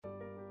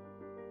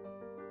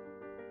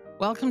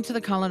Welcome to the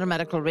Kolender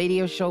Medical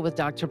Radio Show with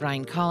Dr.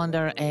 Brian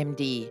Kolender,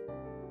 MD.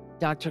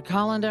 Dr.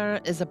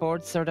 Kolender is a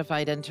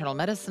board-certified internal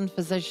medicine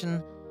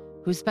physician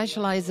who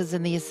specializes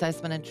in the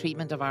assessment and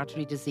treatment of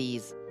artery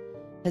disease.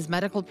 His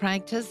medical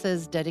practice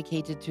is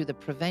dedicated to the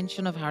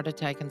prevention of heart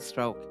attack and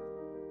stroke.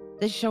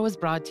 This show is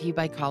brought to you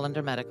by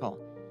Kolender Medical.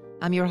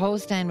 I'm your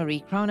host,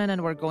 Anne-Marie Cronin,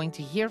 and we're going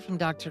to hear from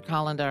Dr.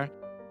 Kolender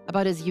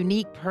about his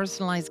unique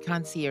personalized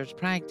concierge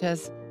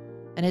practice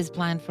and his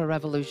plan for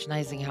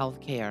revolutionizing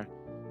healthcare.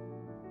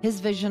 His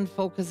vision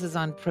focuses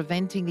on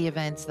preventing the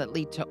events that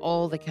lead to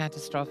all the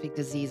catastrophic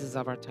diseases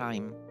of our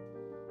time.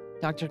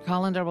 Dr.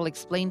 Kolender will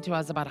explain to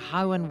us about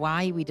how and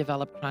why we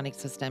develop chronic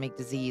systemic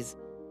disease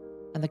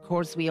and the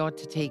course we ought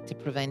to take to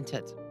prevent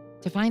it.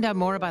 To find out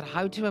more about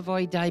how to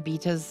avoid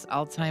diabetes,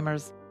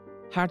 Alzheimer's,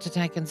 heart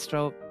attack, and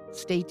stroke,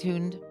 stay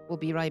tuned. We'll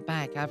be right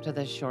back after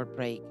this short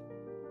break.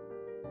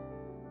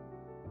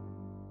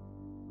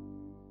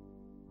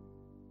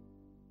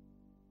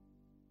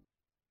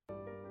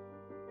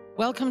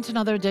 Welcome to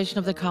another edition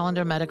of the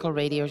Kolender Medical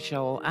Radio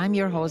Show. I'm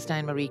your host,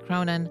 Anne-Marie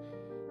Cronin.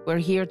 We're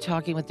here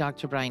talking with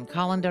Dr. Brian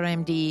Kolender,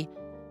 MD,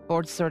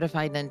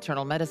 board-certified in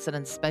internal medicine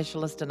and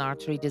specialist in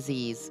artery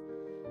disease.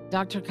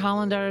 Dr.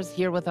 Kolender is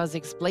here with us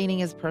explaining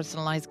his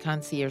personalized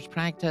concierge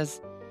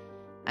practice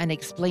and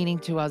explaining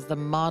to us the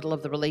model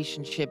of the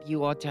relationship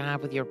you ought to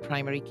have with your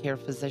primary care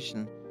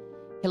physician.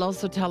 He'll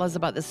also tell us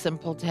about the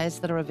simple tests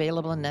that are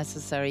available and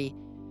necessary,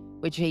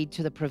 which aid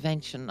to the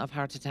prevention of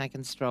heart attack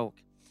and stroke.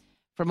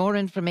 For more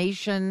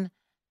information,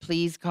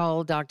 please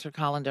call Dr.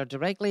 Kolender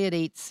directly at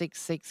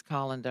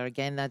 866-KOLENDER.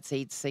 Again, that's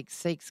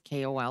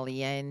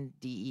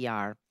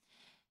 866-KOLENDER.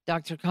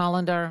 Dr.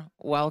 Kolender,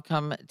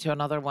 welcome to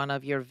another one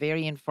of your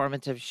very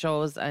informative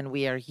shows, and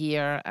we are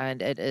here,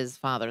 and it is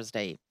Father's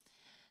Day.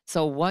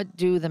 So what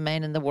do the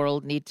men in the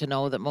world need to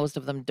know that most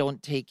of them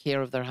don't take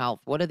care of their health?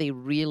 What do they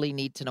really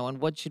need to know, and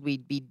what should we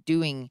be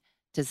doing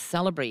to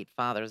celebrate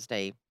Father's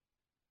Day?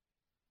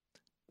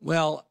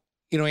 Well,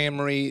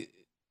 Anne-Marie,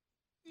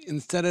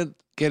 instead of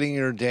getting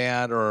your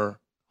dad or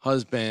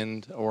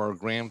husband or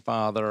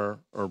grandfather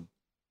or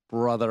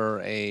brother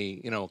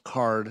a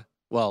card,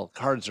 well,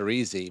 cards are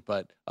easy,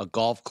 but a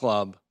golf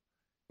club,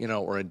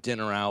 or a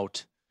dinner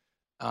out,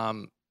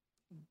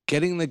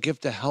 getting the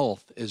gift of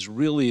health is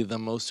really the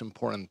most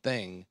important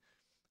thing.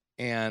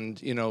 And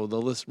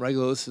the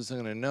regular listeners are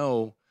going to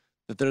know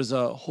that there's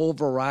a whole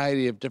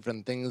variety of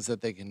different things that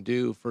they can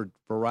do for a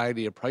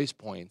variety of price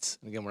points.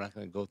 And again, we're not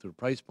going to go through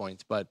price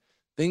points, but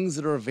things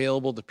that are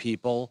available to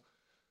people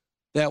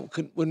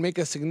that would make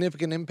a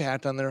significant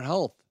impact on their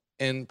health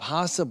and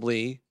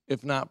possibly,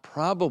 if not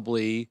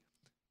probably,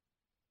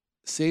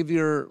 save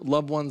your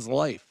loved one's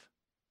life.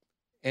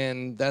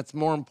 And that's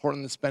more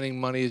important than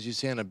spending money, as you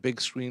say, on a big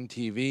screen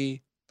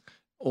TV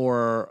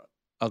or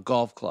a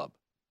golf club.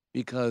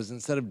 Because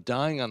instead of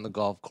dying on the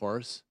golf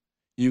course,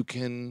 you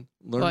can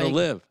learn to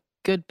live.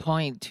 Good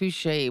point.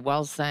 Touche.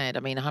 Well said.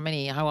 I mean,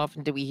 how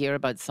often do we hear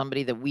about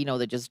somebody that we know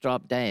that just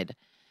dropped dead?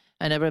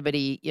 And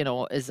everybody,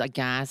 is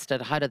aghast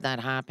at how did that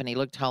happen? He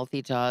looked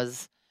healthy to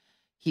us.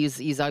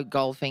 He's out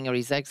golfing or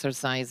he's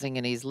exercising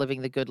and he's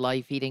living the good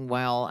life, eating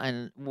well.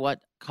 And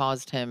what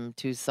caused him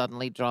to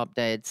suddenly drop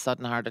dead,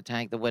 sudden heart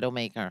attack, the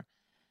widowmaker?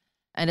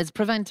 And it's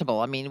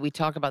preventable. I mean, we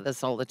talk about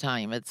this all the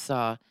time. It's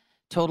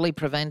totally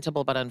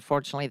preventable, but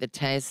unfortunately the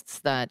tests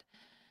that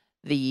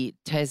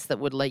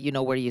would let you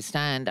know where you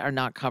stand are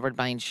not covered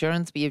by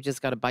insurance, but you've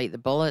just got to bite the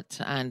bullet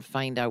and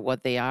find out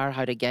what they are,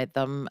 how to get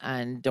them,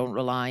 and don't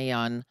rely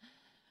on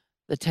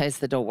the tests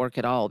that don't work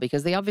at all,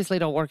 because they obviously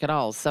don't work at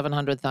all.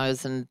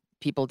 700,000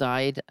 people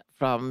died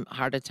from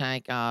heart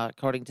attack,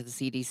 according to the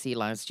CDC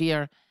last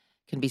year.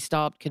 Can be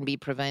stopped, can be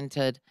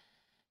prevented.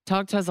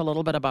 Talk to us a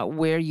little bit about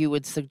where you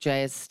would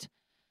suggest,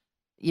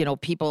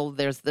 people,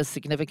 there's this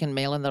significant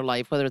male in their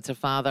life, whether it's a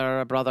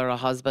father, a brother, a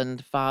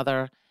husband,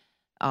 father.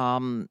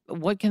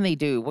 What can they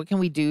do? What can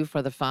we do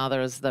for the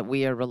fathers that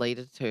we are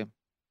related to?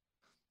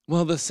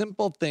 Well, the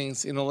simple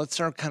things, let's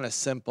start kind of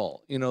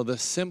simple. The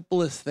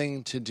simplest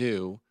thing to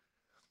do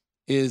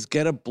is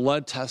get a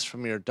blood test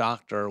from your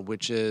doctor,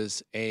 which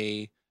is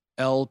a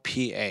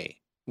LPA,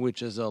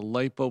 which is a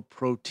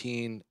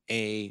lipoprotein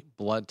A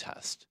blood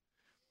test.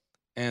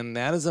 And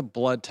that is a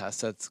blood test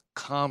that's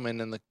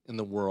common in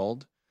the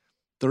world.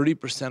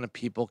 30% of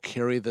people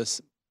carry this,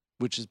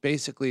 which is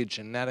basically a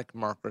genetic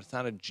marker. It's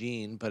not a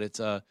gene, but it's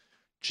a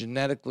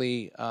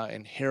genetically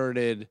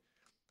inherited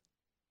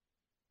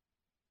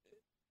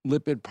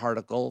lipid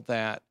particle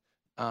that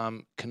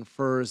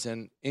confers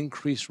an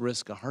increased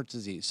risk of heart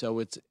disease. So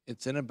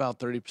it's in about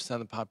 30% of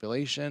the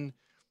population,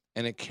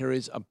 and it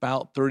carries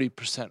about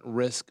 30%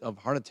 risk of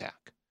heart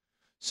attack.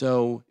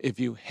 So if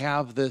you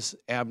have this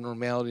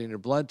abnormality in your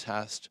blood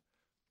test,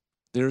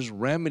 there's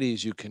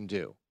remedies you can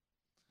do.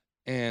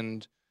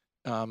 And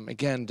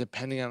again,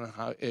 depending on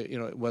how,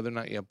 whether or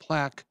not you have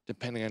plaque,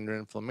 depending on your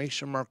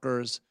inflammation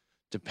markers,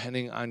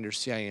 depending on your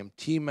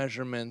CIMT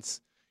measurements,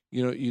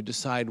 you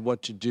decide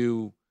what to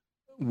do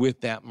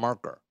with that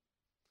marker.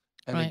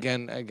 And Right.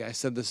 Again, I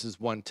said this is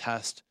one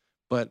test,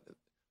 but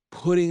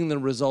putting the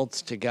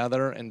results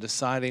together and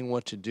deciding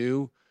what to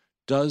do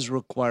does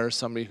require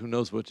somebody who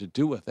knows what to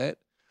do with it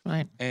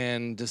Right.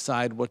 and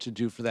decide what to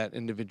do for that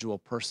individual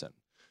person.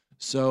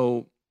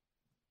 So,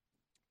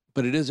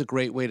 but it is a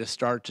great way to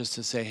start, just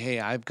to say, hey,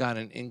 I've got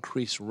an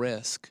increased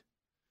risk,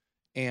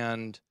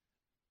 and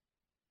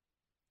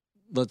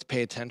let's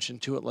pay attention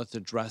to it, let's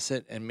address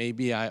it, and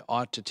maybe I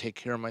ought to take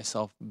care of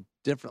myself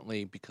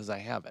differently because I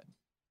have it.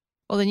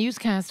 Well, the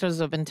newscasters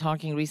have been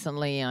talking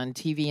recently on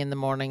TV in the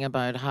morning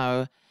about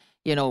how,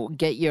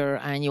 get your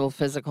annual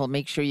physical,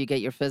 make sure you get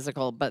your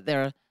physical. But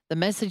the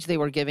message they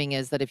were giving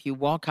is that if you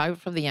walk out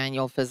from the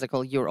annual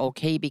physical, you're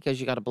okay because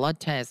you got a blood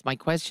test. My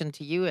question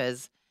to you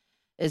is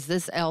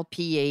this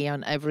LPA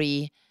on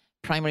every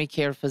primary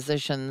care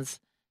physician's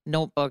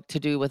notebook to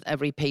do with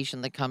every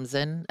patient that comes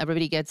in?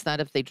 Everybody gets that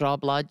if they draw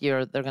blood,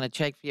 they're going to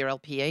check for your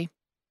LPA?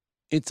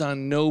 It's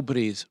on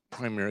nobody's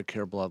primary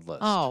care blood list.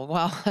 Oh,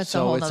 well, that's a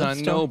So whole it's nother on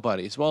story.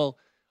 nobody's. Well,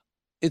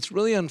 it's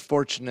really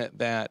unfortunate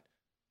that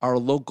our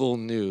local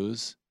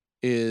news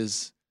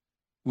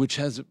which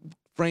has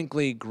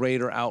frankly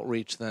greater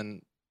outreach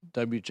than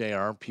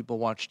WJR. People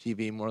watch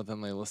TV more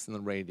than they listen to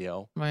the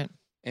radio. Right.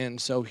 And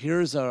so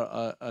here's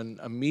a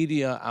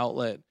media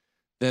outlet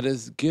that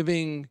is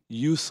giving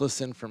useless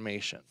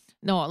information.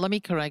 No, let me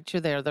correct you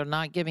there. They're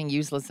not giving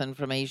useless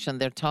information.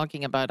 They're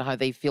talking about how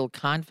they feel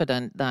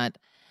confident that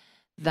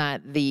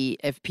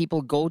if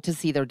people go to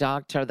see their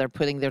doctor, they're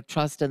putting their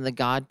trust in the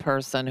God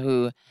person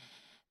who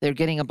they're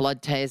getting a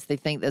blood test. They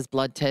think this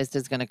blood test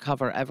is going to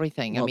cover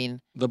everything. I Well, mean,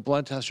 the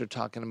blood test you're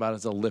talking about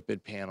is a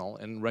lipid panel,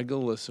 and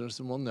regular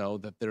listeners will know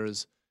that there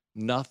is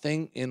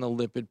nothing in a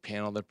lipid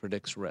panel that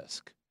predicts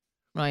risk.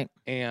 right.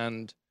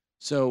 And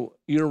so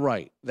you're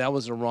right. That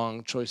was a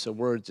wrong choice of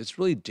words. It's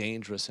really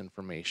dangerous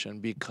information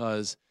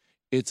because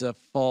it's a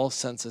false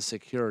sense of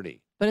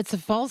security. But it's a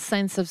false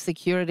sense of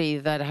security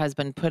that has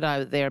been put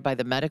out there by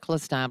the medical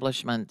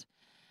establishment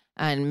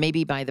and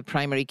maybe by the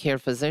primary care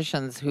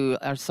physicians who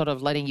are sort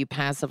of letting you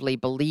passively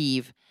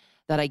believe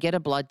that I get a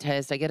blood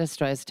test, I get a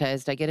stress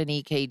test, I get an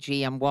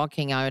EKG, I'm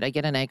walking out, I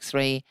get an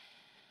x-ray.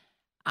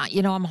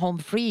 I'm home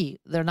free.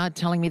 They're not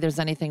telling me there's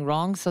anything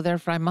wrong, so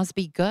therefore I must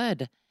be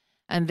good.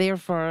 And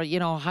therefore,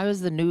 how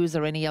is the news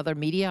or any other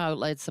media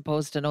outlet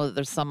supposed to know that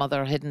there's some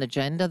other hidden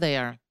agenda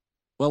there?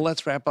 Well,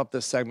 let's wrap up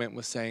this segment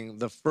with saying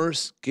the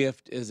first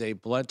gift is a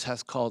blood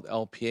test called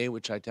LPA,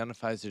 which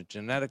identifies a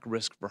genetic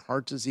risk for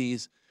heart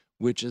disease,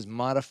 which is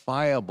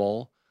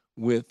modifiable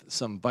with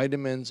some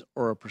vitamins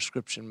or a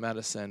prescription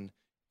medicine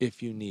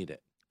if you need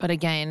it. But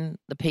again,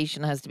 the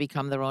patient has to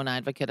become their own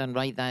advocate and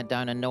write that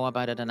down and know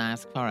about it and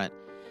ask for it.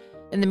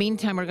 In the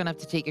meantime, we're going to have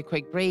to take a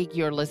quick break.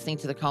 You're listening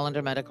to the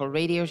Kolender Medical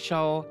Radio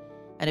Show.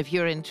 And if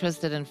you're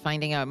interested in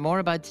finding out more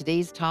about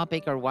today's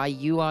topic or why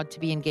you ought to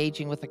be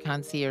engaging with a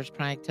concierge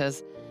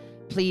practice,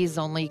 please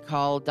only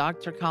call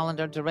Dr.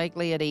 Kolender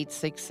directly at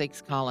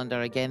 866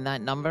 Kolender. Again,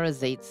 that number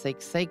is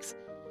 866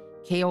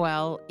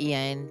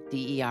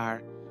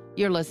 KOLENDER.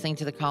 You're listening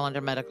to the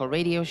Kolender Medical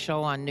Radio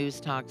Show on News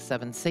Talk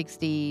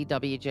 760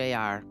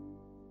 WJR.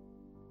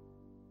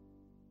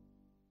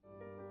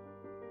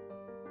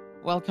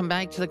 Welcome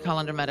back to the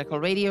Kolender Medical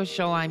Radio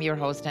Show. I'm your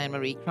host,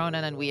 Anne-Marie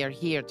Cronin, and we are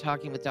here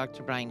talking with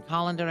Dr. Brian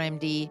Kolender,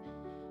 MD,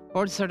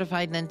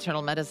 board-certified in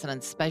internal medicine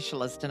and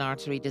specialist in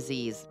artery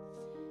disease.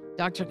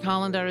 Dr.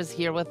 Kolender is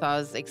here with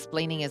us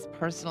explaining his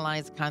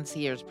personalized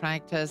concierge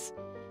practice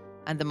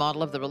and the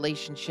model of the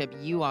relationship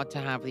you ought to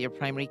have with your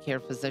primary care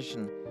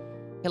physician.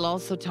 He'll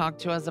also talk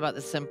to us about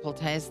the simple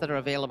tests that are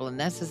available and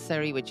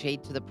necessary which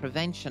aid to the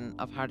prevention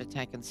of heart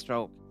attack and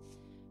stroke.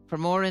 For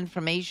more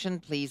information,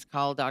 please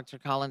call Dr.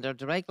 Kolender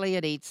directly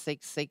at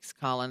 866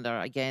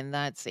 Kolender. Again,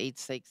 that's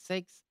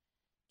 866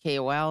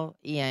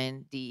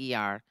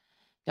 KOLENDER.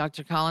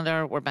 Dr.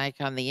 Kolender, we're back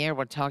on the air.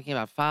 We're talking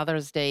about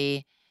Father's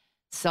Day,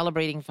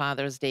 celebrating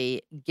Father's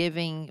Day,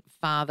 giving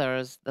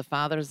the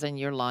fathers in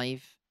your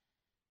life,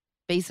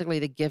 basically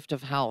the gift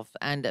of health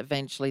and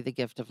eventually the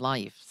gift of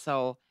life.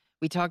 So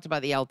we talked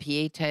about the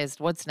LPA test.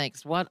 What's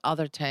next? What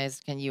other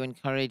test can you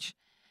encourage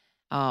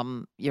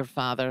your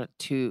father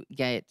to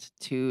get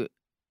to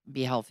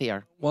be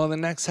healthier? Well, the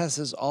next test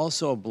is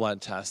also a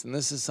blood test, and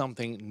this is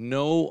something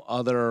no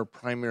other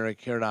primary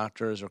care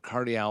doctors or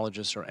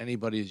cardiologists or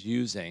anybody is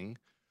using.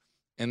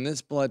 And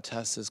this blood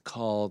test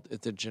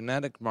it's a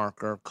genetic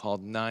marker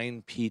called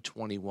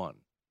 9p21.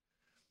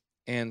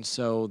 And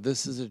so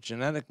this is a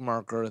genetic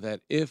marker that,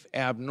 if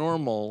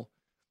abnormal,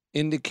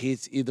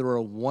 indicates either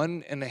a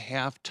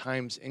 1.5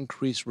 times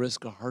increased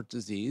risk of heart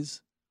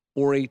disease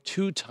or a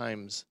 2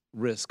 times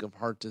risk of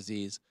heart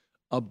disease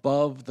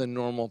above the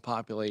normal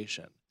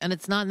population. And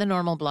it's not in the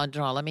normal blood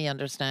draw. Let me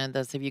understand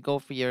this. If you go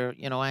for your,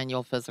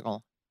 annual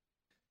physical,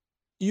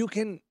 You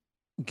can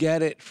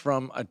get it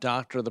from a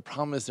doctor. The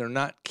problem is they're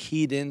not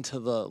keyed into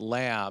the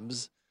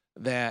labs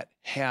that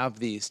have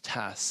these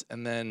tests,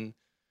 and then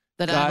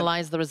that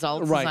analyze the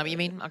results. right. Is that what you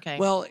mean? Okay.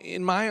 Well,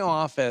 in my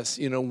office,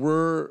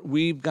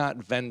 we've got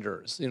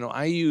vendors.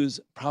 I use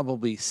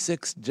probably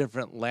 6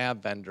 different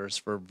lab vendors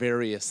for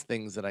various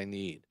things that I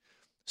need.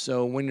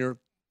 So when you're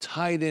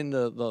tied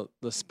into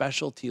the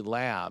specialty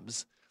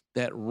labs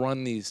that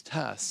run these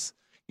tests,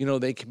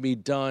 they can be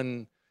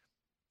done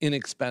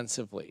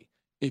inexpensively.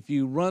 If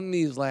you run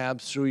these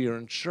labs through your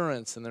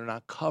insurance and they're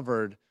not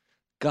covered,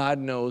 God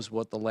knows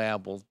what the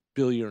lab will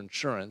bill your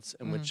insurance,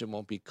 in which it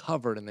won't be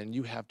covered, and then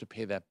you have to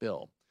pay that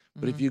bill.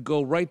 But if you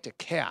go right to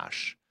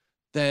cash,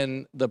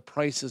 then the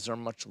prices are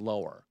much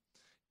lower.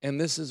 And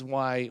this is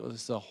why,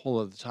 this is a whole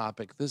other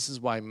topic, this is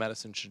why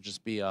medicine should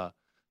just be a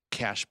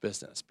cash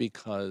business,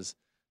 because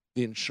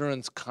the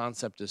insurance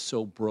concept is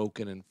so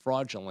broken and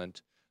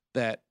fraudulent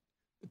that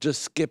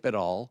just skip it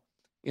all,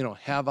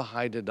 have a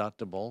high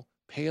deductible,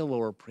 pay a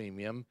lower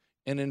premium,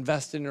 and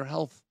invest in your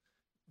health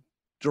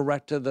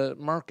direct to the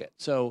market.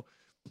 So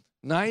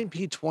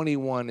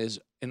 9P21 is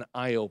an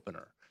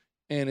eye-opener.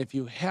 And if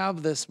you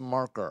have this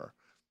marker,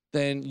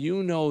 then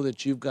you know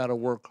that you've got to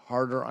work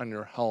harder on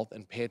your health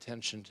and pay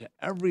attention to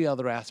every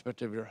other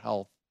aspect of your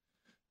health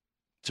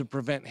to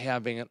prevent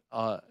having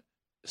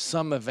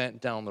some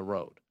event down the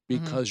road.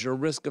 Because your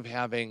risk of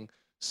having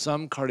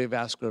some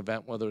cardiovascular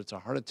event, whether it's a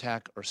heart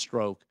attack or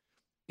stroke,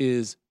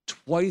 is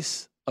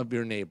twice of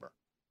your neighbor.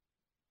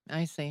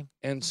 I see.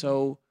 And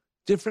so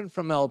different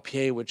from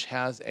LPA, which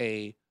has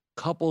a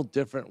couple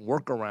different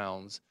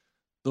workarounds,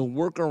 the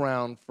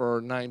workaround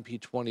for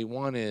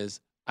 9P21 is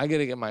I got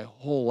to get my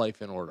whole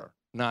life in order,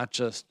 not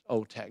just, I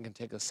can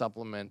take a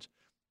supplement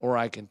or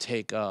I can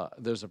take,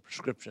 there's a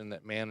prescription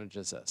that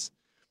manages this.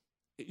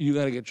 You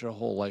got to get your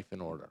whole life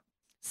in order.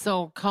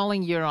 So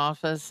calling your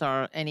office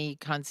or any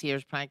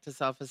concierge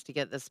practice office to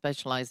get the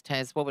specialized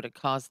test, what would it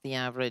cost the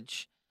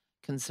average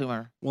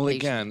consumer? Well,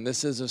 patient? again,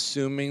 this is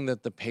assuming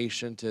that the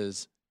patient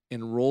is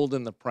enrolled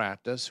in the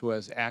practice, who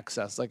has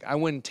access. Like, I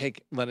wouldn't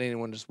let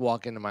anyone just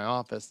walk into my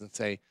office and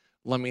say,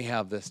 let me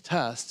have this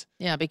test.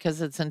 Yeah,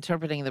 because it's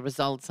interpreting the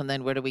results, and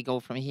then where do we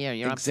go from here?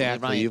 You're Exactly.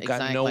 absolutely right. You've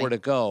got nowhere to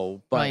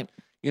go. But,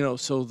 Right.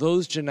 So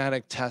those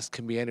genetic tests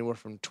can be anywhere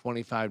from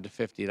 $25 to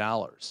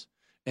 $50.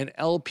 And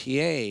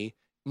LPA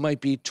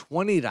might be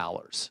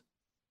 $20.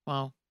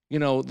 Wow.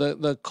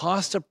 The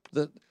cost of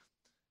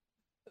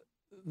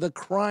the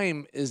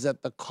crime is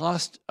that the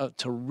cost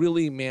to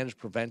really manage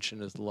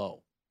prevention is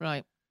low.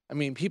 Right. I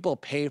mean, people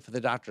pay for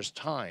the doctor's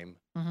time,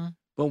 Mhm.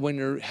 but when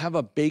you have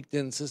a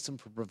baked-in system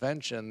for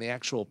prevention, the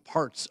actual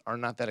parts are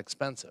not that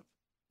expensive.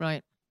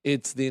 Right.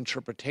 It's the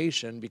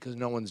interpretation, because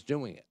no one's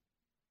doing it.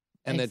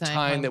 And the time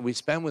Exactly. that we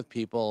spend with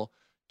people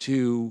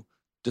to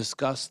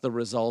discuss the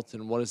results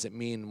and what does it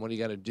mean, what do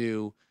you got to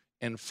do,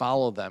 and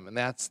follow them. And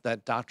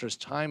that doctor's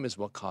time is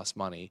what costs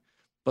money,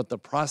 but the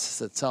process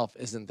itself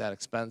isn't that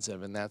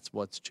expensive, and that's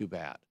what's too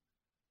bad.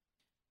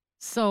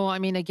 So, I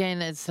mean,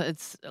 again,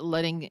 it's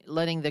letting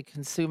the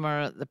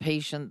consumer, the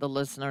patient, the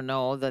listener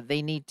know that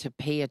they need to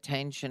pay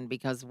attention,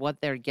 because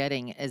what they're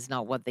getting is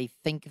not what they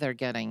think they're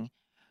getting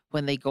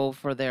when they go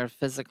for their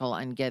physical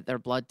and get their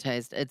blood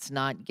test. It's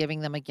not giving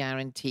them a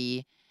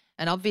guarantee.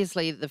 And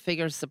obviously, the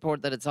figures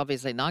support that it's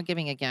obviously not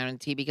giving a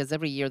guarantee, because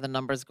every year the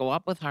numbers go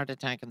up with heart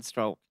attack and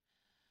stroke.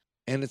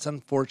 And it's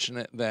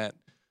unfortunate that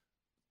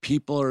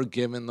people are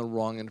given the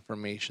wrong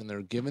information.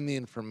 They're given the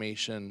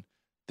information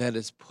that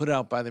is put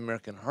out by the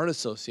American Heart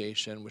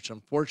Association, which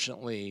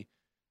unfortunately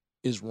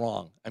is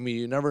wrong. I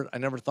mean, I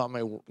never thought in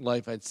my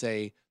life I'd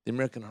say the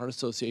American Heart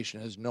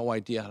Association has no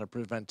idea how to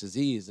prevent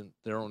disease and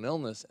their own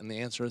illness, and the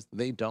answer is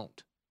they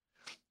don't.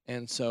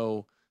 And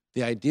so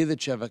the idea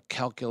that you have a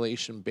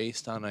calculation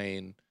based on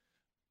a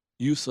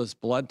useless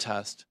blood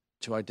test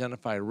to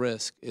identify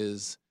risk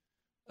is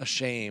a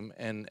shame.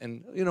 And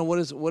what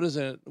is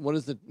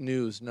the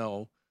news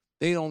know?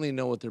 They only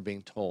know what they're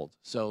being told.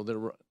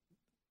 So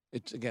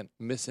it's, again,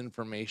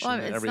 misinformation Well,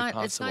 in every possible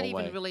way. it's not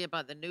even really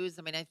about the news.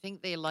 I mean, I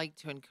think they like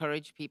to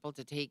encourage people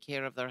to take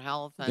care of their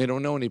health. They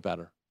don't know any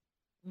better.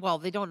 Well,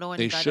 they don't know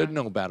any They better. should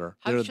know better.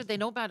 How should they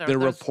know better? They're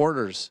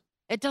reporters.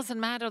 It doesn't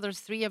matter. There's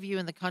 3 of you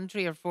in the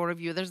country or 4 of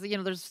you.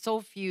 There's so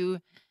few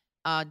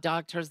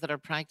doctors that are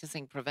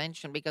practicing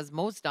prevention, because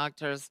most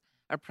doctors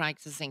are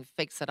practicing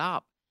fix it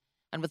up.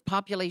 And with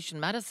population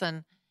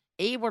medicine,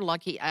 we're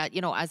lucky,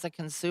 as a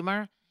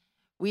consumer,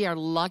 we are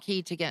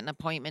lucky to get an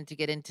appointment to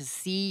get in to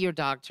see your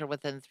doctor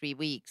within 3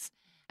 weeks.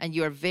 And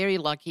you're very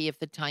lucky if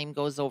the time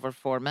goes over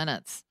 4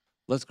 minutes.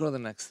 Let's go to the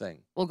next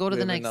thing. We'll go to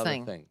the next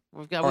thing.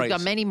 We've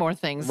got many more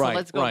things. So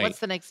let's go. What's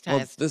the next test?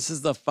 Well, this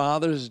is the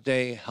Father's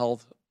Day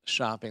health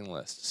shopping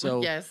list.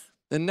 So yes.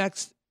 The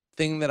next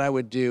thing that I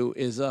would do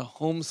is a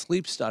home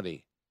sleep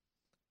study.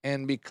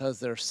 And because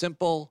they're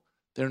simple,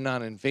 they're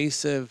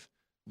non-invasive,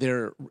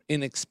 they're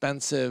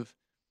inexpensive,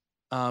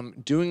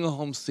 doing a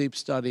home sleep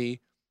study,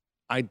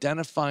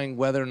 identifying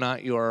whether or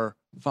not your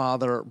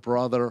father,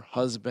 brother,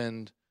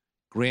 husband,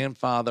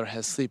 grandfather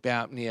has sleep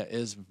apnea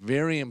is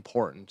very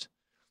important,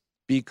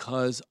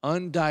 because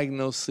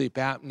undiagnosed sleep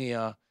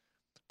apnea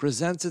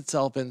presents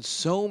itself in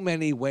so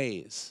many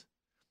ways.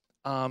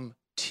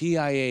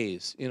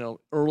 TIAs,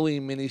 early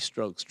mini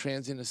strokes,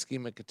 transient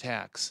ischemic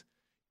attacks,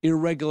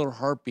 irregular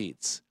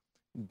heartbeats,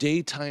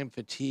 daytime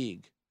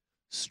fatigue,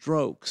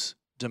 strokes,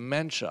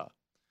 dementia.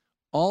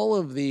 All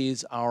of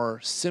these are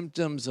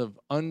symptoms of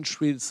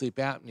untreated sleep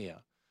apnea.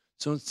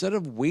 So instead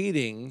of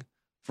waiting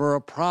for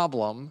a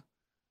problem,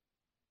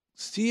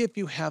 see if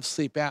you have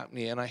sleep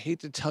apnea. And I hate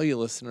to tell you,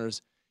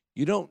 listeners,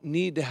 You don't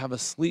need to have a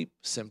sleep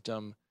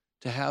symptom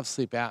to have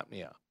sleep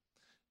apnea.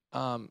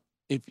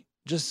 If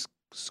just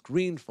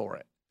screen for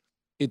it,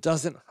 it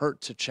doesn't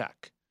hurt to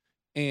check.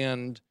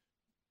 And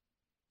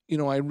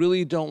I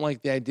really don't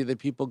like the idea that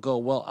people go,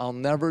 well, I'll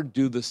never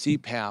do the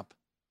CPAP.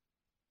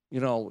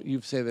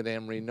 You say that,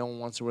 Anne-Marie, no one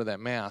wants to wear that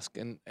mask.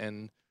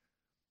 And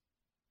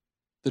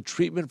the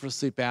treatment for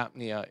sleep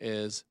apnea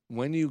is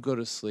when you go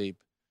to sleep,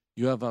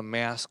 you have a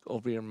mask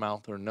over your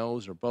mouth or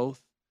nose or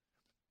both.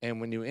 And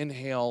when you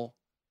inhale,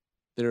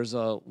 there's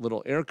a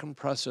little air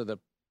compressor that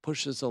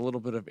pushes a little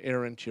bit of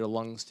air into your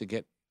lungs to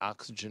get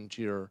oxygen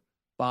to your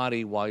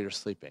body while you're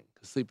sleeping.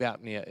 Because sleep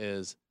apnea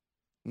is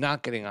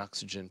not getting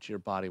oxygen to your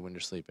body when you're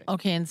sleeping.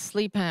 Okay, and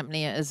sleep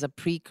apnea is a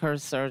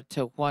precursor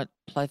to what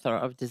plethora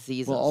of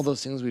diseases? Well, all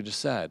those things we just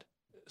said.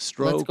 Let's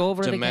Stroke, go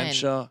over it again.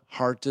 dementia,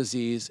 heart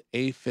disease,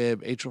 AFib,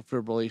 atrial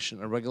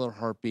fibrillation, irregular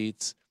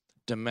heartbeats,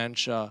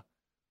 dementia,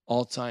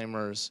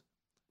 Alzheimer's.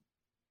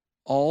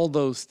 All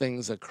those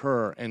things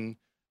occur. And,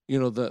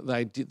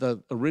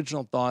 the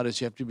original thought is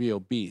you have to be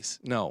obese.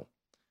 No.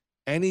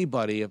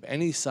 Anybody of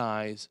any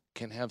size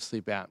can have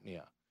sleep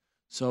apnea.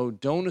 So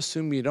don't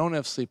assume you don't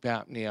have sleep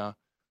apnea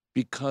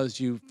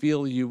because you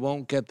feel you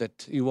won't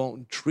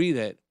treat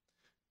it.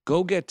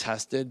 Go get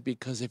tested,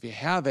 because if you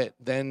have it,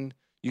 then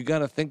you got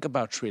to think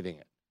about treating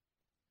it.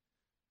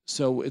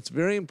 So it's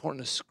very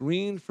important to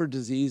screen for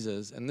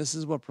diseases, and this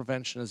is what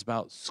prevention is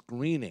about,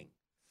 screening.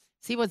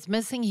 See, what's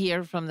missing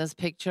here from this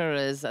picture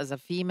is, as a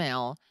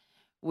female,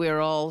 we're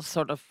all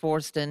sort of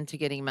forced into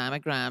getting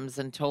mammograms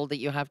and told that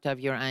you have to have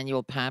your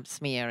annual pap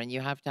smear and you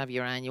have to have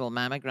your annual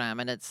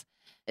mammogram, and it's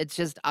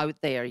just out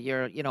there.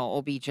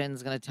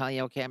 OB-GYN's going to tell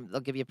you, okay, they'll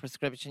give you a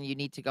prescription. You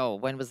need to go.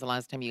 When was the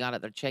last time you got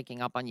it? They're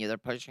checking up on you. They're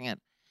pushing it.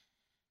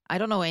 I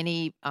don't know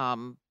any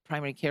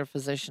primary care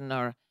physician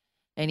or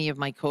any of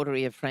my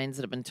coterie of friends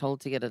that have been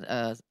told to get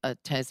a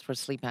test for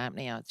sleep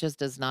apnea. It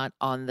just is not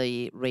on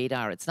the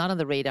radar. It's not on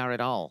the radar at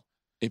all.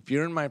 If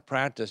you're in my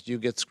practice, you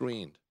get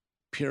screened,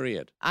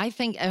 period. I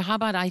think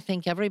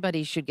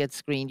everybody should get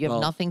screened. You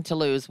have nothing to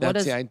lose.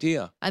 That's the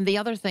idea. And the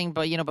other thing,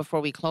 but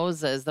before we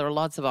close, is there are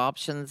lots of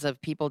options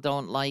if people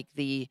don't like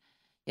the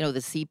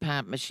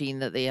CPAP machine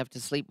that they have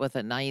to sleep with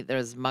at night.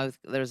 There's mouth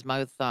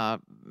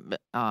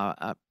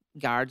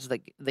guards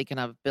that they can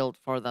have built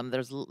for them.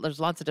 There's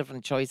lots of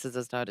different choices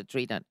as to how to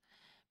treat it.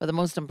 But the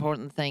most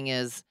important thing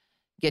is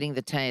getting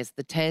the test.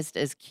 The test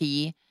is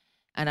key.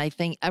 And I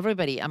think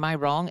everybody, am I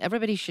wrong?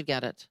 Everybody should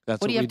get it. That's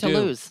what do you have to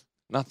lose?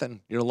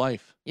 Nothing. Your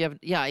life.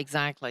 Yeah,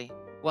 exactly.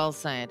 Well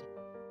said.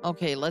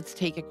 Okay, let's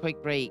take a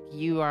quick break.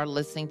 You are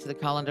listening to the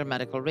Kolender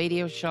Medical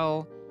Radio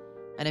Show.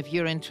 And if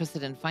you're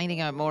interested in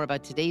finding out more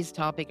about today's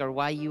topic or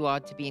why you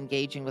ought to be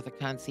engaging with a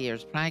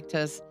concierge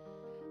practice,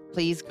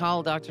 please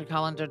call Dr.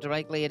 Kolender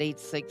directly at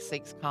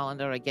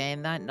 866-KOLENDER.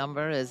 Again, that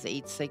number is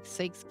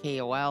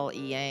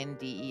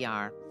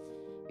 866-KOLENDER.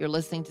 You're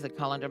listening to the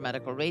Kolender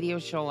Medical Radio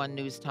Show on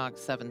News Talk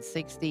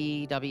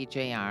 760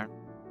 WJR.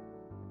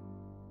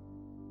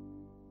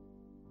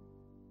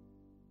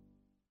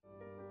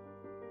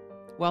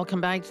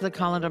 Welcome back to the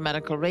Kolender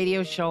Medical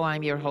Radio Show.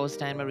 I'm your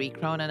host, Anne-Marie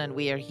Cronin, and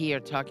we are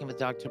here talking with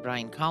Dr.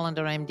 Brian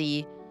Kolender,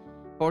 MD,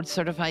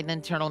 board-certified in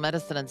internal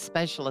medicine and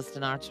specialist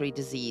in artery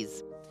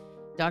disease.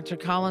 Dr.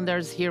 Kolender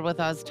is here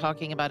with us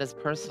talking about his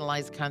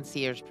personalized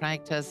concierge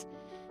practice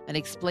and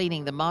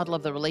explaining the model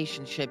of the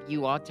relationship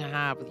you ought to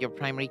have with your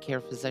primary care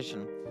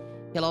physician.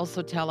 He'll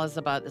also tell us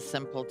about the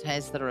simple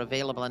tests that are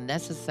available and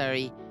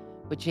necessary,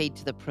 which aid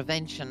to the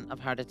prevention of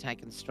heart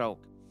attack and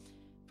stroke.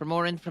 For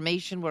more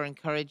information, we're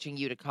encouraging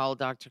you to call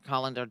Dr.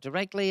 Kolender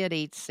directly at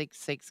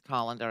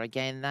 866-KOLENDER.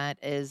 Again, that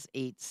is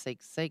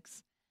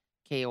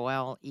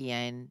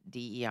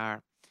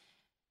 866-KOLENDER.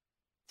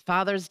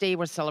 Father's Day,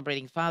 we're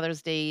celebrating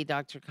Father's Day.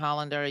 Dr.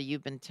 Kolender,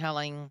 you've been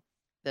telling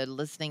the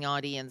listening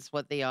audience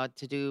what they ought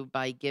to do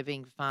by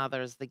giving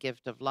fathers the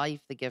gift of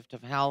life, the gift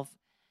of health.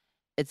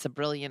 It's a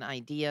brilliant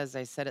idea. As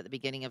I said at the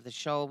beginning of the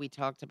show, we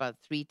talked about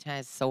 3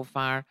 tests so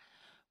far.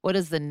 What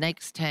is the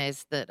next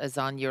test that is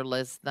on your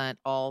list that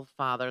all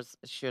fathers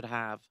should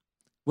have?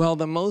 Well,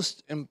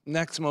 the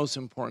next most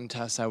important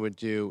test I would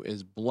do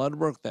is blood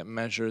work that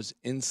measures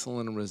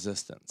insulin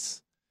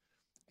resistance.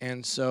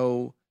 And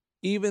so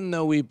even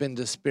though we've been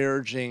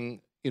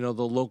disparaging, the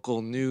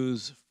local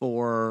news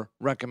for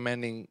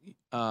recommending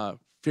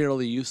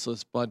fairly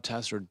useless blood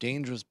tests or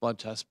dangerous blood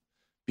tests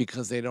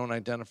because they don't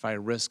identify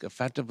risk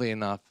effectively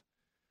enough,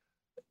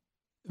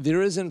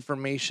 there is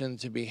information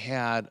to be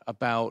had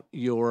about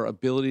your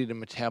ability to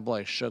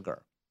metabolize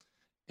sugar.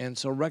 And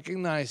so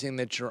recognizing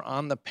that you're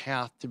on the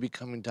path to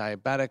becoming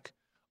diabetic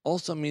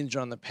also means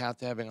you're on the path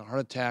to having a heart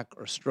attack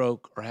or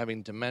stroke or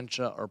having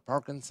dementia or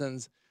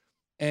Parkinson's,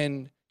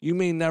 and you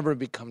may never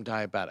become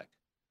diabetic.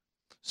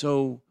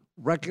 So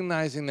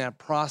recognizing that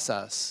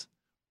process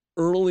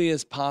early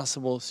as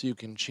possible so you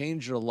can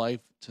change your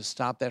life to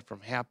stop that from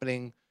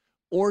happening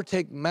or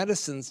take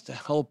medicines to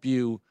help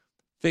you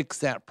fix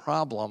that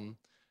problem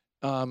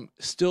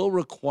still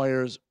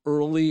requires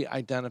early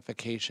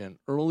identification,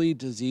 early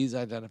disease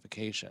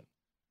identification.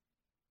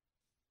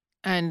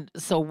 And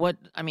so what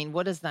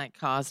does that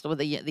cost? With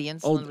the Oh,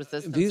 insulin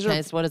resistance these are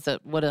test, what is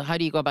it? How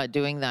do you go about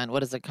doing that? What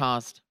does it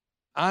cost?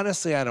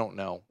 honestly, I don't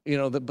know.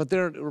 But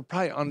we're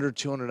probably under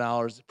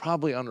 $200,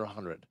 probably under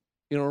 100.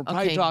 We're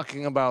probably Okay.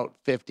 talking about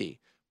 50.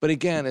 But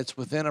again, it's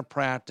within a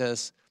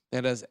practice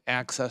that has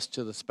access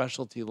to the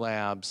specialty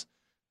labs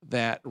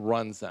that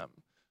runs them.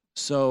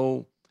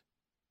 So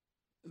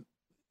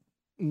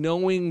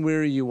knowing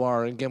where you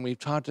are, again, we've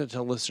talked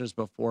to listeners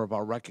before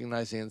about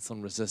recognizing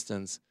insulin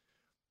resistance.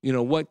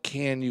 What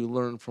can you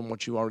learn from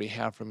what you already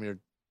have from your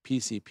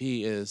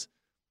PCP is,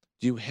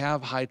 do you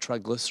have high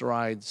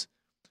triglycerides?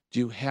 Do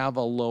you have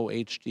a low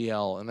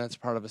HDL? And that's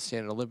part of a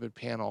standard lipid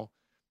panel.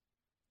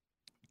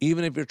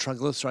 Even if your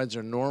triglycerides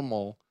are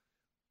normal,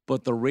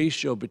 but the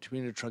ratio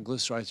between your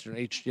triglycerides and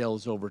your HDL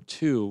is over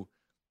 2,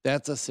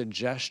 that's a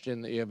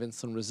suggestion that you have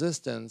insulin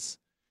resistance,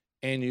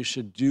 and you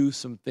should do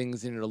some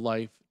things in your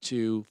life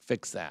to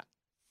fix that.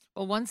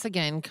 Well, once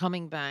again,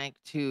 coming back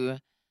to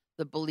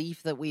the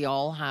belief that we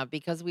all have,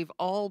 because we've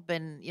all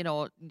been,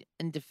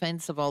 in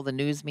defense of all the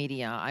news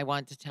media, I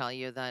want to tell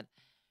you that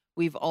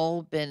we've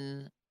all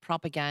been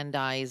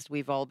propagandized.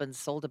 We've all been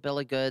sold a bill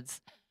of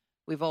goods.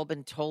 We've all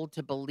been told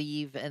to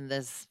believe in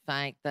this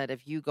fact that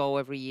if you go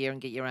every year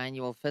and get your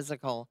annual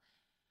physical,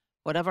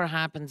 whatever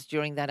happens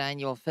during that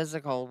annual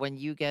physical, when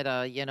you get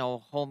a,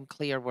 home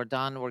clear, we're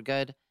done, we're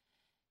good,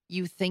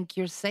 you think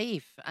you're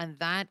safe. And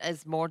that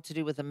is more to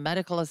do with the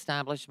medical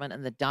establishment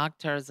and the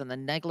doctors and the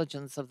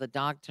negligence of the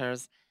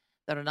doctors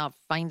that are not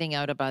finding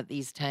out about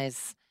these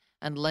tests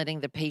and letting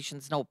the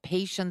patients know.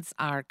 Patients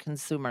are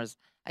consumers.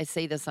 I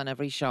say this on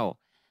every show.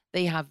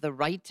 They have the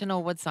right to know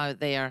what's out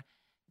there,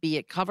 be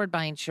it covered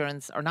by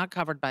insurance or not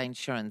covered by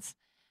insurance.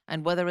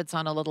 And whether it's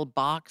on a little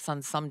box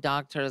on some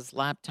doctor's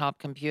laptop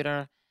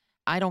computer,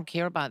 I don't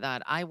care about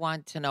that. I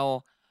want to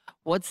know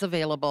what's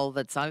available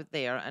that's out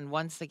there. And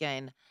once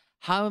again,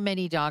 how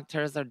many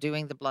doctors are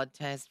doing the blood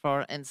test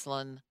for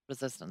insulin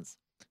resistance?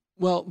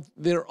 Well,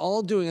 they're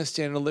all doing a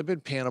standard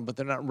lipid panel, but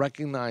they're not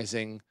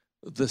recognizing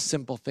the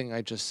simple thing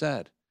I just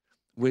said,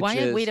 which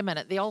Why? Wait is a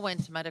minute. They all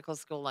went to medical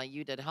school like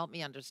you did. Help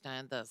me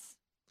understand this.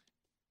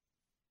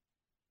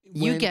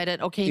 You when, get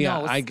it. Okay,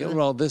 yeah, no.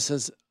 well, this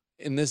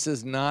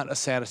is not a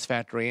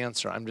satisfactory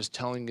answer. I'm just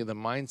telling you the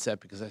mindset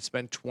because I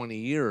spent 20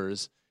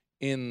 years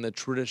in the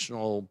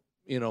traditional,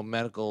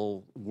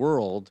 medical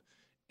world.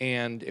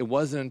 And it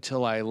wasn't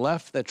until I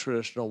left that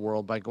traditional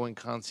world by going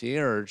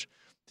concierge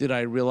did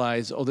I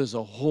realize, oh, there's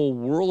a whole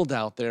world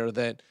out there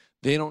that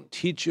they don't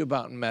teach you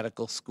about in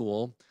medical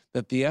school,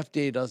 that the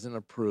FDA doesn't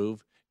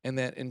approve, and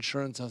that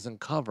insurance doesn't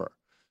cover.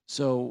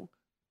 So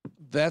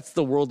that's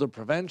the world of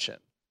prevention.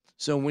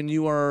 So when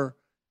you are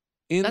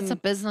That's a in,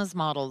 business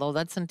model, though.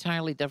 That's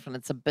entirely different.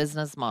 It's a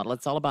business model.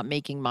 It's all about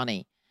making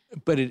money.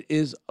 but it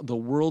is, the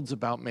world's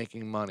about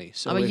making money. I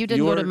So mean, you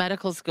didn't go to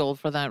medical school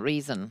for that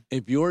reason.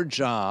 if your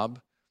job,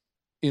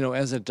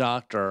 as a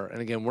doctor,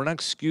 and again, we're not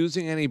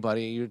excusing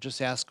anybody, you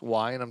just ask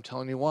why, and I'm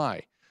telling you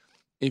why.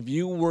 If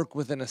you work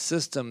within a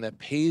system that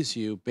pays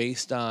you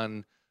based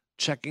on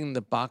checking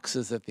the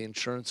boxes that the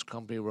insurance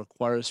company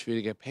requires for you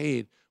to get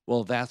paid,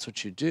 well, that's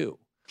what you do.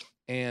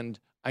 And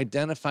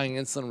identifying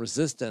insulin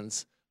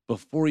resistance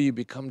before you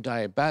become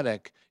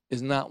diabetic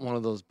is not one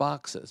of those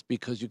boxes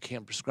because you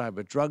can't prescribe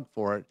a drug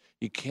for it.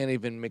 You can't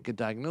even make a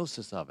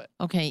diagnosis of it.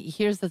 Okay,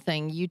 here's the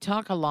thing. You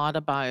talk a lot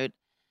about,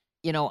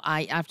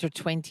 after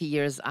 20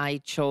 years,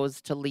 I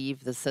chose to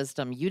leave the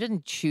system. You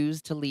didn't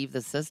choose to leave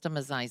the system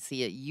as I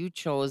see it. You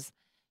chose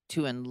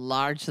to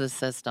enlarge the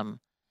system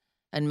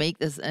and make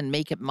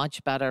it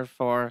much better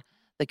for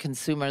the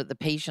consumer, the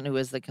patient who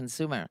is the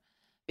consumer.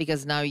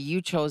 Because now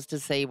you chose to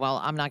say, well,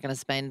 I'm not going to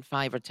spend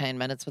 5 or 10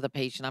 minutes with a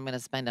patient. I'm going to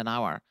spend an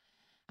hour.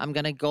 I'm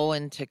going to go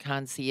into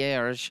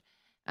concierge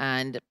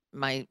and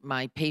my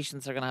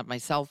patients are going to have my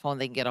cell phone.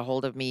 They can get a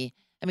hold of me.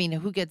 I mean,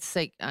 who gets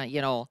sick,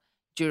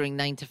 during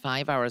 9 to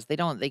 5 hours? They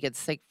don't. They get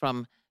sick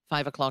from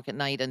 5 o'clock at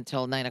night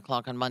until 9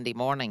 o'clock on Monday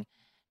morning.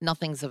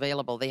 Nothing's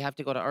available. They have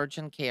to go to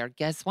urgent care.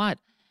 Guess what?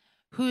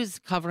 Who's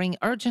covering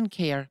urgent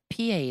care?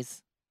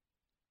 PAs.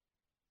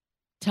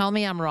 Tell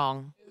me I'm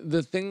wrong.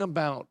 The thing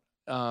about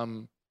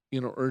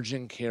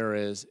urgent care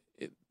is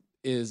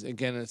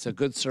again, it's a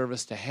good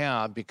service to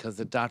have because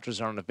the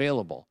doctors aren't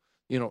available.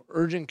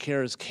 Urgent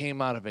cares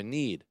came out of a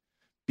need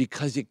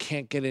because you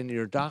can't get into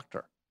your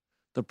doctor.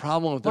 The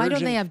problem with Why don't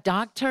they urgent have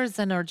doctors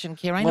in urgent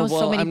care? I well, know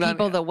so many I'm not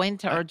people that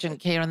went to I, urgent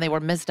care and they were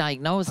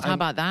misdiagnosed. How I'm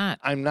about that?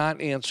 I'm not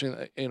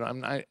answering.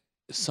 I'm not.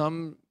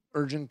 Some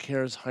urgent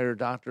cares hire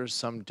doctors,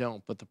 some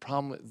don't. But the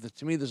problem,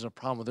 to me, there's a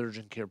problem with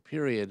urgent care.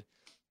 Period,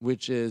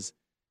 which is,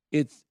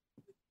 it's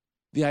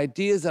the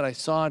idea is that I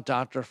saw a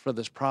doctor for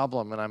this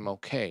problem and I'm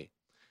okay.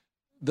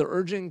 The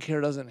urgent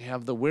care doesn't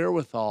have the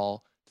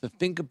wherewithal to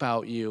think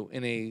about you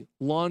in a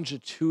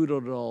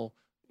longitudinal,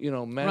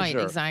 Right, measure.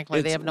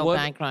 exactly. They It's have no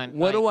background.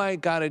 what Right. do I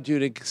got to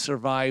do to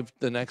survive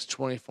the next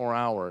 24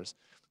 hours?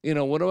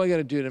 What do I got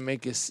to do to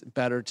make you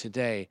better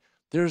today?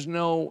 There's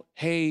no,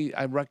 hey,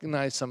 I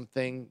recognize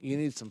something. You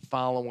need some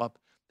follow up.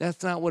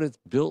 That's not what it's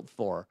built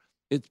for.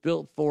 It's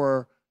built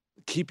for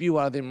keep you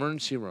out of the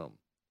emergency room.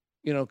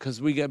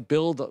 because we get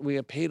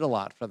paid a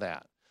lot for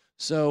that.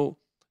 So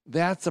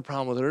that's the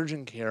problem with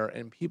urgent care,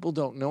 and people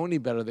don't know any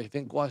better. They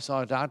think, well, I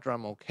saw a doctor,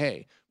 I'm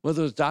okay.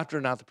 Whether it's doctor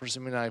or not, the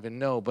person may not even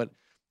know. But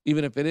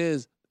even if it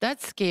is,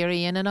 That's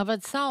scary in and of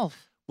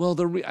itself. well,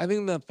 I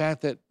think the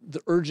fact that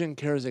the urgent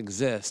cares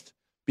exist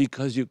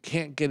because you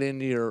can't get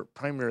into your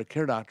primary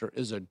care doctor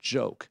is a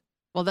joke.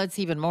 Well, that's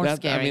even more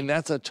scary.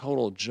 That's a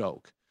total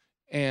joke.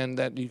 And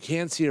that you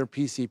can't see your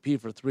PCP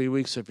for 3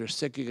 weeks. So if you're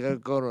sick, you got to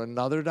go to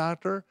another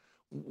doctor.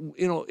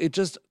 It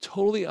just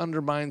totally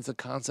undermines the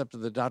concept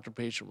of the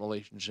doctor-patient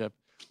relationship,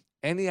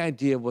 any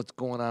idea of what's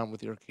going on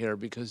with your care,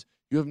 because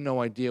you have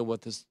no idea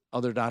what this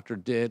other doctor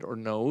did or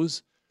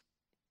knows.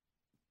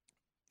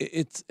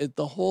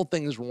 The whole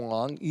thing is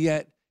wrong,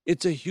 yet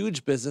it's a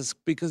huge business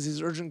because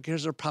these urgent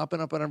cares are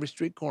popping up on every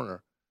street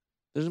corner.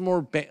 There's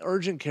more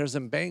urgent cares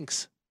than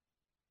banks.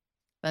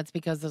 That's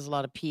because there's a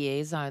lot of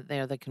PAs out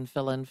there that can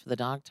fill in for the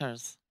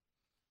doctors.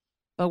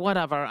 But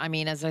whatever. I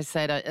mean, as I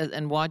said,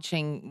 and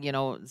watching,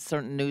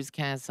 certain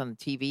newscasts on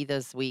TV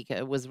this week,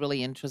 it was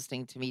really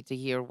interesting to me to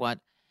hear what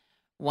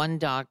one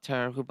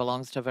doctor who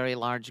belongs to a very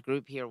large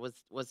group here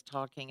was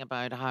talking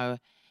about how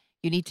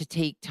you need to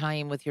take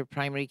time with your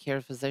primary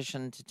care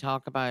physician to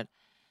talk about,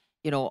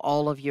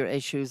 all of your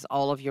issues,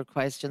 all of your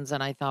questions.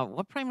 And I thought,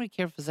 what primary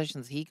care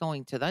physician is he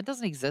going to? That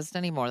doesn't exist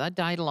anymore. That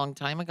died a long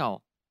time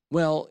ago.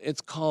 Well,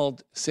 it's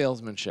called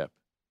salesmanship.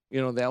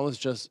 That was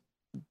just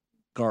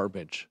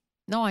garbage.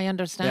 No, I That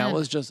understand.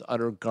 was just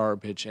utter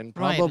garbage. And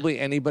Right. probably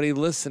anybody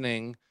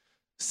listening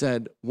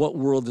said, what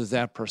world is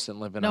that person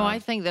living No, on? I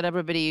think that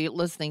everybody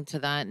listening to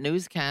that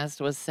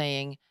newscast was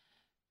saying,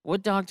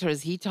 what doctor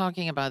is he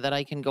talking about that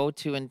I can go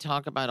to and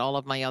talk about all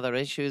of my other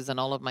issues and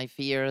all of my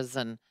fears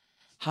and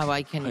how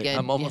I can Right. get.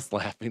 I'm almost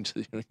laughing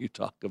to hear you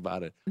talk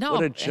about it. No,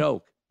 What a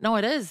joke. no,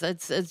 it is.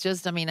 It's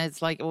just. I mean,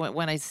 it's like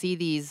when I see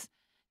these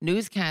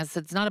newscasts,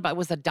 it's not about. It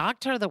was a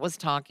doctor that was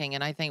talking,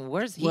 and I think,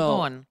 where's he Well,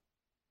 going?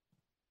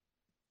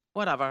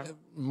 Whatever.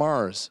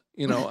 Mars,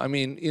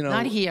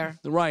 Not here.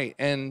 right.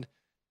 And,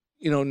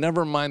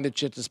 never mind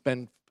that you have to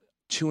spend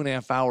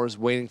 2.5 hours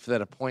waiting for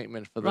that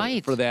appointment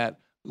Right. for that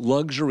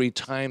luxury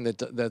time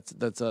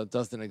that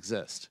doesn't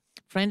exist.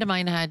 Friend of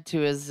mine had to.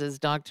 His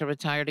doctor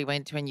retired. He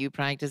went to a new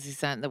practice. He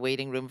sat in the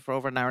waiting room for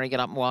over an hour. He got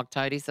up and walked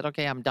out. He said,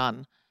 "Okay, I'm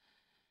done."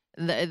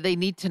 They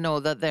need to know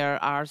that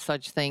there are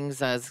such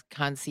things as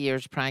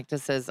concierge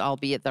practices,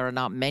 albeit there are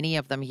not many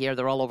of them here.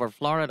 They're all over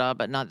Florida,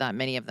 but not that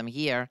many of them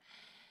here.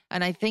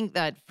 And I think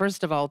that,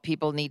 first of all,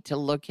 people need to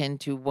look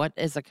into what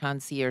is a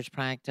concierge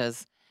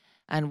practice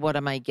and what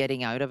am I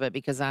getting out of it?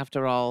 Because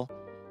after all,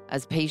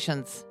 as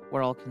patients,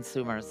 we're all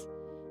consumers.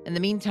 In the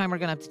meantime, we're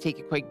going to have to take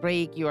a quick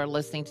break. You are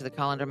listening to the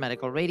Kolender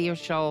Medical Radio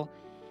Show.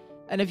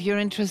 And if you're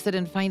interested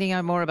in finding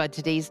out more about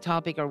today's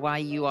topic or why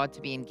you ought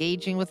to be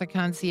engaging with a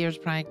concierge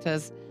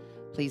practice,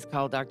 please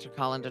call Dr.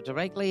 Kolender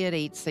directly at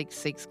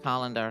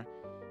 866-KOLENDER.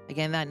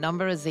 Again, that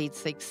number is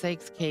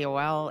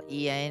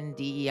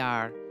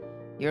 866-KOLENDER.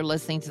 You're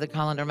listening to the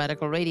Kolender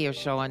Medical Radio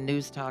Show on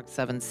News Talk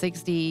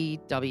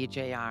 760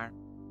 WJR.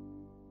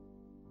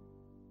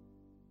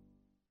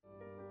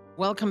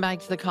 Welcome back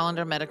to the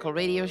Kolender Medical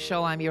Radio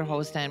Show. I'm your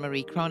host,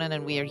 Anne-Marie Cronin,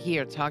 and we are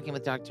here talking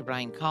with Dr.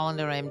 Brian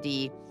Kolender,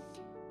 MD,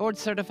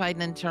 board-certified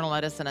in internal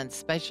medicine and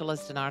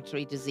specialist in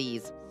artery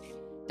disease.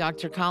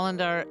 Dr.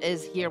 Kolender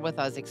is here with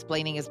us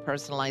explaining his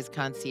personalized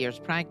concierge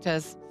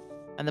practice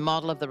and the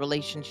model of the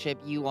relationship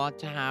you ought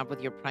to have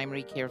with your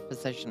primary care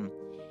physician.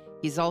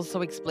 He's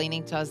also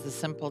explaining to us the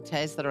simple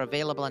tests that are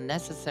available and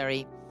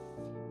necessary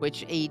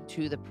which aid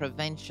to the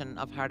prevention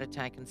of heart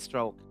attack and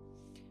stroke.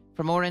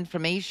 For more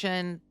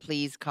information,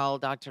 please call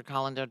Dr.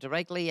 Kolender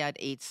directly at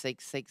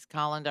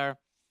 866-KOLENDER.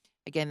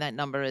 Again, that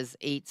number is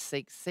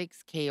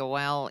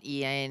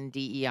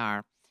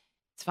 866-KOLENDER.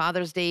 It's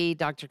Father's Day,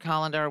 Dr.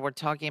 Kolender. We're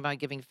talking about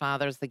giving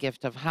fathers the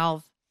gift of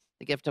health,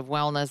 the gift of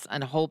wellness,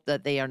 and hope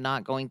that they are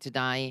not going to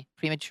die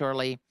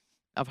prematurely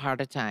of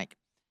heart attack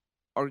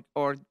or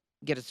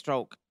get a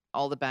stroke,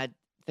 all the bad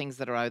things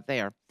that are out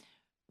there.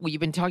 Well, you've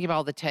been talking about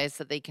all the tests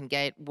that they can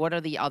get. What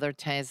are the other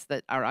tests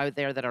that are out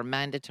there that are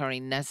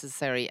mandatory,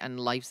 necessary, and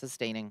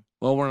life-sustaining?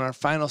 Well, we're in our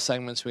final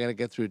segments. We got to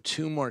get through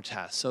 2 more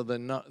tests. So the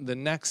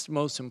next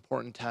most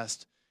important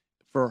test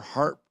for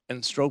heart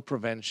and stroke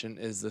prevention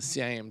is the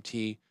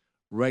CIMT.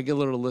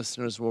 Regular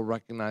listeners will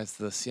recognize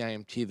the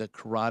CIMT, the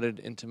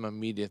carotid intima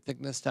media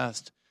thickness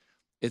test.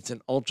 It's an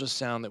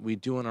ultrasound that we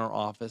do in our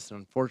office. And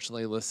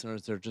unfortunately,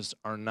 listeners, there just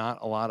are not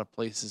a lot of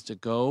places to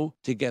go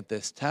to get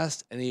this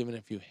test. And even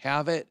if you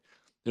have it,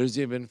 there's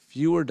even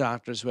fewer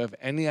doctors who have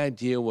any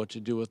idea what to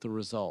do with the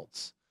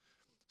results.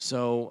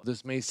 So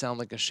this may sound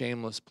like a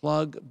shameless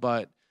plug,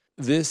 but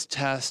this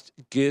test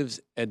gives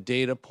a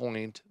data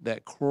point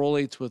that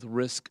correlates with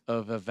risk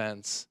of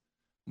events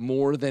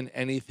more than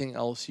anything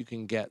else you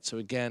can get. So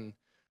again,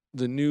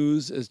 the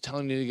news is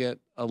telling you to get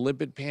a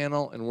lipid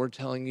panel, and we're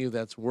telling you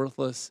that's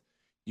worthless.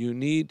 You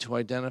need to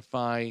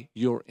identify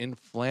your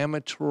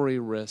inflammatory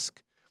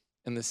risk,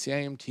 and the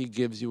CIMT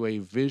gives you a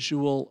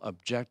visual,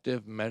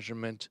 objective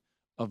measurement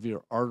of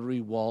your artery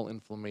wall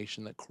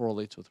inflammation that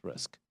correlates with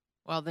risk.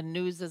 Well, the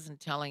news isn't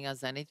telling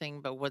us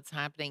anything, but what's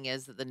happening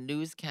is that the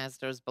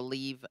newscasters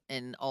believe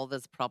in all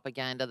this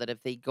propaganda that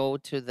if they go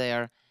to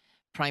their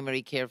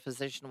primary care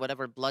physician,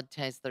 whatever blood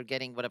test they're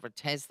getting, whatever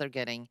test they're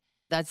getting,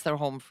 that's their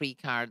home free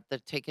card, the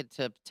ticket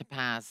to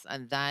pass.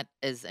 And that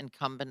is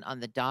incumbent on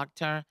the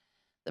doctor,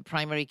 the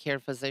primary care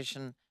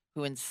physician,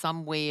 who in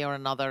some way or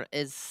another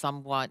is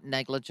somewhat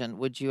negligent.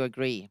 Would you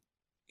agree?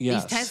 These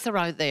Yes. tests are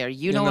out there.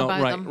 You You know know,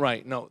 about right, them.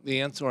 right. No,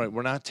 the answer, right.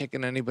 We're not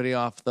taking anybody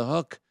off the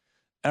hook.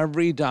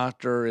 Every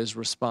doctor is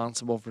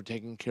responsible for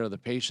taking care of the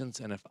patients.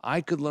 And if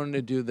I could learn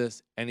to do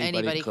this, anybody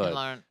Anybody can could.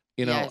 learn.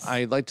 You know, Yes.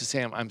 I like to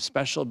say I'm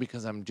special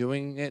because I'm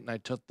doing it and I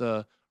took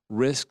the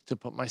risk to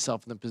put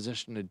myself in the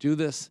position to do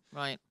this.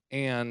 Right.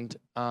 And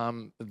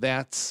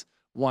that's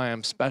why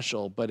I'm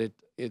special. But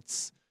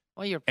it's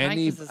Well, your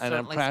any, practice is and I'm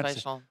certainly practicing.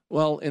 special.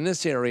 Well, in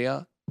this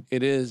area,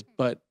 it is,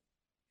 but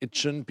it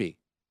shouldn't be.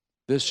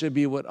 This should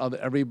be what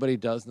everybody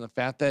does. And the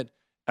fact that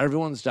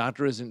everyone's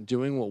doctor isn't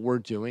doing what we're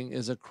doing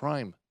is a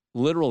crime,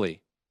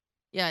 literally.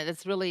 Yeah,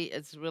 it's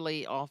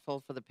really awful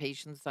for the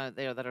patients out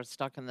there that are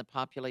stuck in the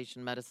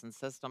population medicine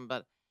system.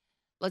 But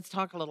let's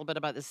talk a little bit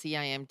about the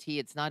CIMT.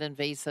 It's not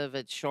invasive,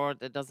 it's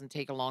short, it doesn't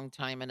take a long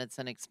time, and it's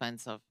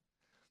inexpensive.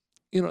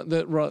 You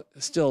know,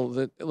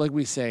 still, like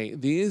we say,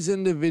 these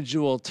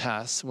individual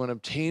tests, when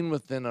obtained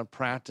within a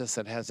practice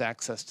that has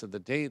access to the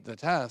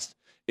test,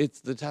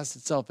 the test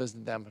itself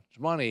isn't that much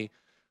money.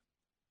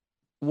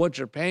 What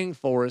you're paying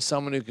for is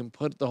someone who can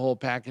put the whole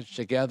package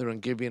together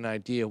and give you an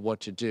idea of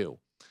what to do.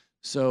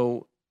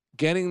 So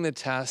getting the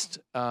test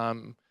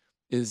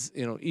is,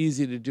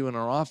 easy to do in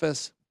our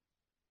office.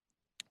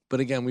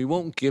 But again, we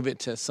won't give it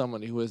to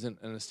someone who isn't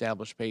an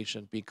established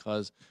patient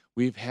because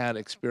we've had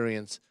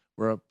experience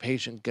where a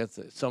patient gets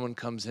it, someone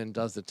comes in,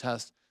 does the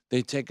test,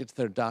 they take it to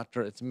their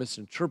doctor, it's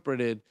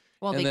misinterpreted,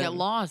 Well, and they get then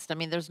lost. I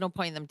mean, there's no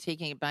point in them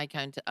taking it back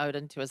out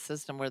into a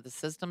system where the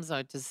system's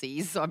out to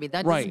sea. So, I mean,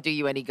 that doesn't right. do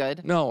you any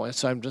good. No, and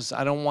so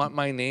I don't want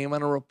my name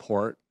on a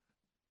report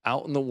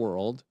out in the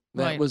world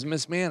that Right, was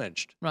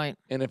mismanaged. right.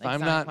 And if I'm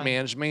not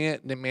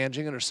Exactly.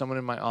 managing it, or someone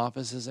in my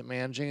office isn't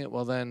managing it,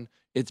 well, then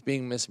it's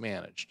being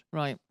mismanaged.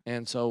 Right.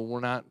 And so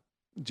we're not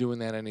doing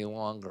that any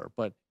longer.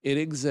 But it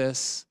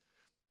exists.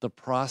 The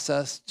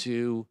process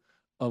to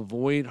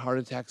avoid heart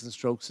attacks and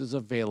strokes is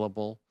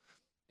available.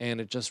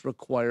 And it just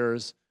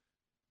requires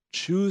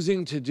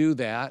choosing to do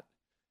that.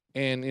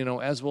 And,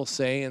 as we'll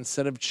say,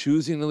 instead of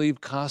choosing to leave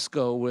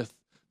Costco with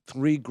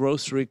 3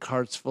 grocery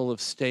carts full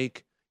of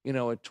steak,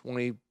 at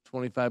 20,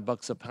 25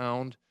 bucks a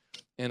pound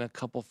and a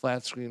couple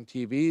flat screen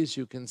TVs,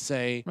 you can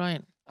say,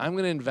 Right. I'm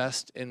going to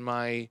invest in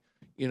my,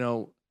 you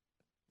know,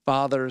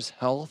 father's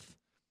health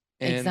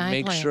and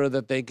make Exactly. sure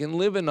that they can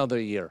live another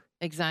year.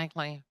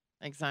 Exactly.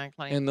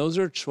 Exactly. And those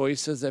are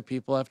choices that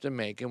people have to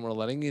make. And we're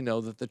letting you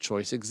know that the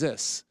choice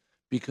exists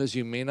because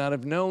you may not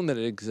have known that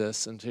it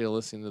exists until you're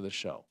listening to the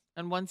show.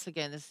 And once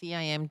again, the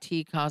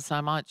CIMT costs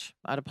how much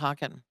out of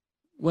pocket?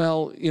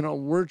 Well,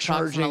 we're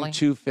charging Approximately.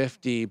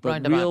 250, but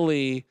Roundabout.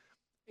 really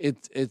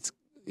it's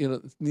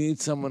need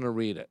someone to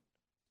read it.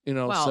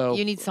 Well, So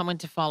you need someone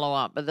to follow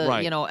up, but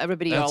right.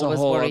 everybody That's a always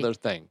whole worry. other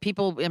thing.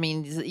 People, I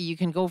mean, you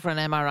can go for an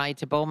MRI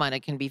to Beaumont,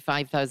 it can be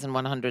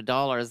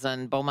 $5,100,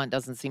 and Beaumont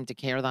doesn't seem to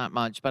care that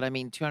much. But I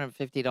mean,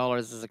 $250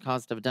 is the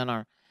cost of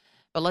dinner.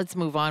 But let's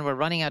move on. We're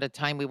running out of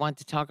time. We want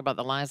to talk about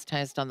the last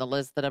test on the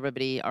list that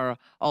everybody or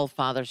all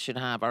fathers should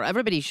have, or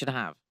everybody should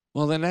have.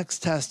 Well, the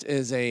next test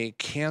is a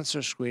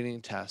cancer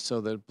screening test.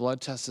 So the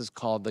blood test is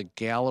called the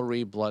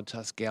Gallery blood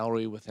test,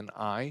 Gallery with an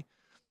I.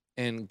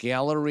 And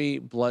Gallery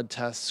blood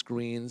test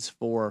screens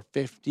for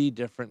 50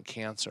 different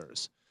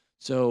cancers.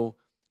 So,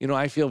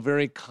 I feel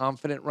very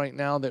confident right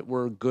now that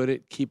we're good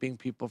at keeping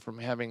people from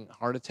having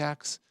heart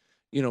attacks.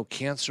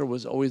 Cancer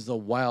was always the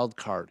wild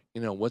card.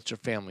 What's your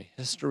family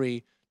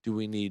history? Do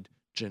we need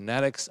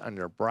genetics on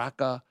your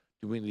BRCA?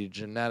 Do we need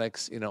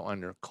genetics,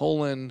 on your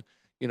colon?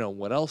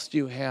 What else do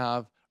you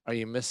have? Are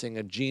you missing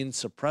a gene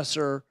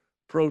suppressor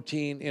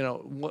protein?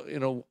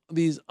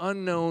 These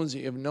unknowns,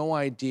 you have no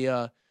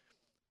idea.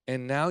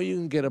 And now you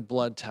can get a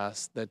blood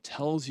test that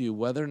tells you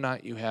whether or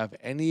not you have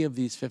any of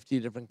these 50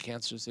 different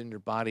cancers in your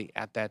body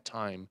at that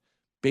time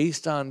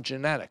based on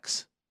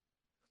genetics.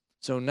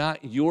 So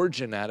not your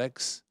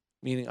genetics,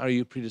 meaning are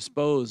you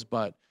predisposed,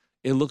 but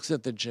it looks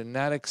at the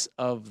genetics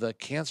of the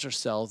cancer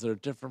cells that are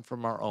different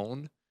from our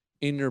own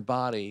in your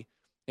body.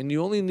 And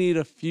you only need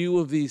a few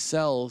of these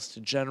cells to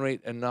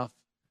generate enough,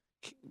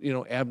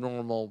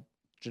 abnormal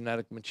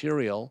genetic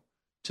material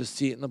to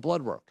see it in the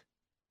blood work.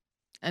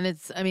 And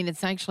it's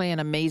actually an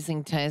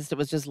amazing test. It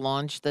was just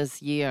launched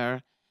this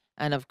year.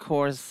 And of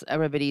course,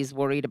 everybody's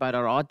worried about,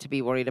 or ought to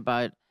be worried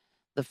about,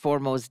 the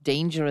 4 most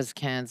dangerous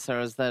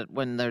cancers that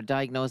when they're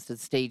diagnosed at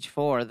stage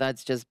 4,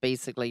 that's just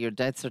basically your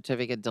death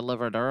certificate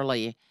delivered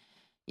early.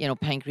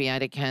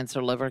 Pancreatic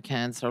cancer, liver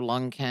cancer,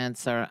 lung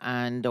cancer,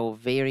 and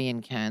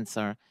ovarian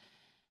cancer.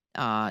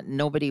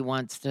 Nobody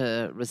wants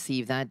to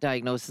receive that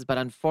diagnosis, but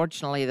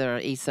unfortunately, they're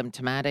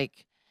asymptomatic.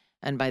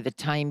 And by the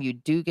time you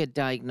do get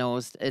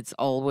diagnosed, it's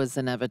always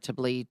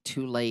inevitably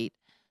too late.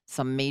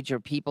 Some major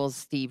people,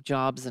 Steve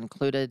Jobs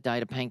included,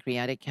 died of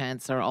pancreatic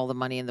cancer. All the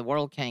money in the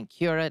world can't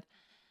cure it.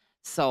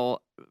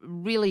 So,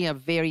 really, a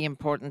very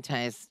important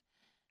test.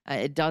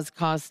 It does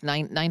cost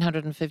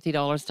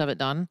 $950 to have it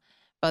done.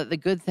 But the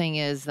good thing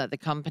is that the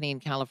company in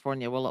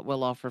California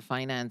will offer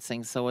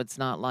financing. So it's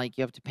not like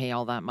you have to pay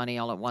all that money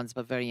all at once,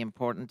 but very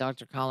important.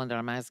 Dr. Collender,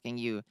 I'm asking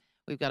you,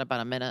 we've got about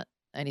a minute.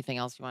 Anything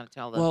else you want to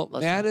tell the Well, that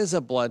listener? is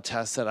a blood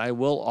test that I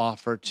will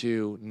offer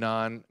to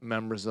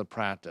non-members of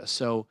practice.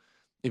 So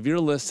if you're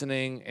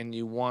listening and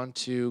you want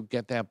to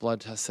get that blood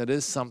test, that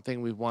is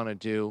something we want to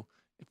do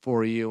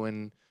for you,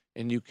 and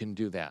you can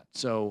do that.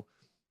 So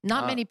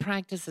Not uh, many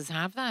practices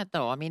have that,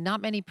 though. I mean, not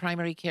many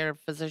primary care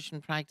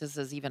physician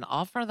practices even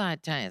offer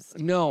that test.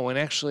 no, and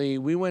actually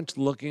we went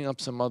looking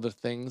up some other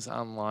things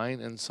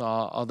online and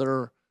saw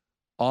other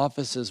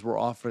offices were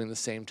offering the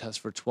same test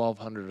for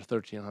 $1,200 or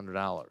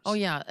Oh, $1,300.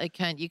 yeah,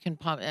 you can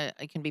pump,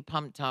 it can be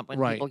pumped up when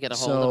Right. people get a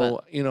hold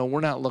of it. So,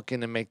 we're not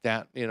looking to make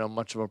that,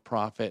 much of a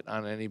profit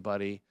on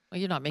anybody. Well,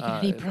 you're not making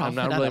any I'm profit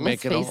not on really it.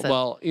 Let's making face it.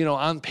 well,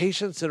 on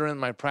patients that are in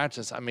my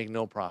practice, I make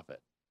no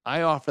profit.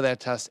 I offer that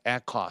test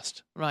at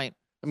cost. Right,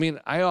 I mean,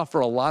 I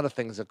offer a lot of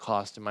things at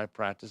cost in my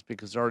practice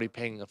because they're already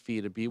paying a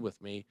fee to be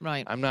with me.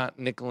 right, I'm not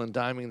nickel and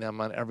diming them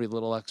on every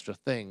little extra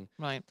thing.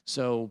 right.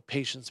 So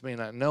patients may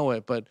not know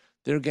it, but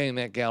they're getting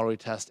that gallery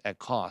test at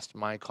cost,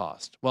 my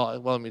cost. Well,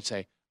 let me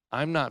say,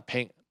 I'm not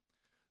paying,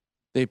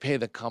 they pay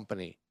the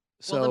company.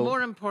 Well, the So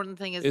more important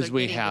thing is they're is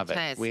we getting the have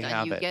it. We test, and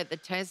have you it. get the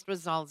test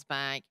results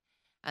back.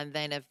 And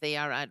then if they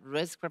are at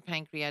risk for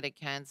pancreatic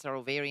cancer,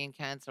 ovarian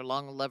cancer,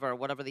 lung, liver,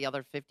 whatever the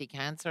other 50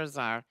 cancers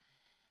are,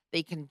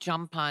 they can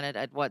jump on it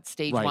at what,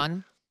 stage Right.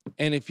 one?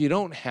 And if you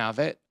don't have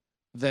it,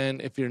 then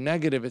if you're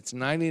negative, it's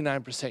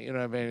 99% you don't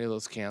have any of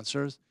those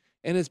cancers.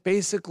 And it's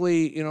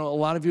basically, a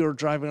lot of you are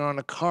driving on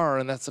a car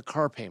and that's a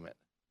car payment.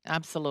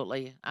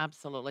 Absolutely.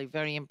 Absolutely.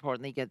 Very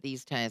important they get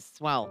these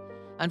tests. Well,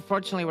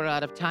 unfortunately, we're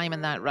out of time,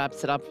 and that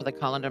wraps it up for the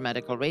Kolender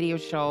Medical Radio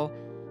Show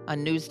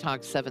on News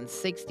Talk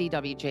 760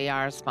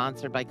 WJR,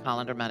 sponsored by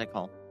Kolender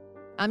Medical.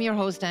 I'm your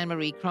host, Anne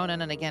Marie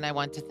Cronin, and again, I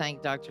want to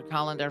thank Dr.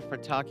 Collender for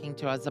talking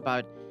to us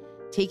about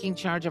taking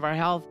charge of our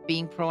health,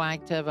 being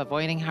proactive,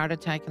 avoiding heart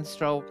attack and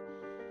stroke,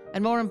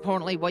 and more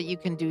importantly, what you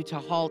can do to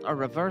halt or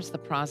reverse the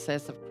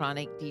process of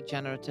chronic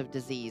degenerative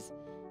disease.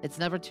 It's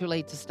never too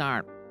late to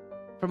start.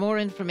 For more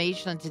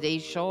information on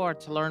today's show or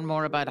to learn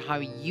more about how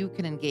you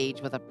can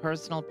engage with a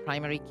personal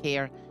primary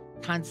care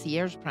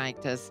concierge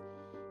practice,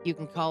 you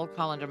can call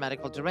Kolender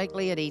Medical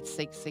directly at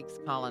 866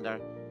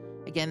 Kolender.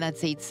 Again,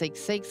 that's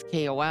 866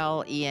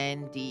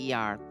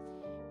 KOLENDER.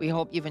 We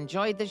hope you've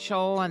enjoyed the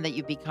show and that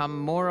you become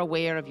more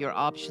aware of your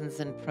options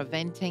in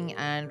preventing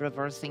and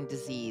reversing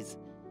disease.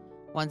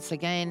 Once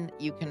again,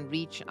 you can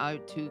reach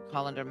out to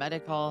Kolender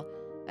Medical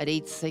at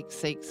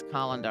 866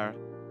 Kolender.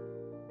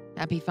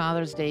 Happy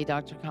Father's Day,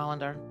 Dr.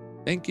 Collender.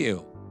 Thank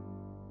you.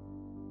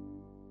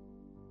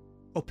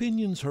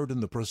 Opinions heard in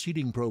the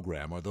preceding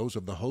program are those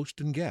of the host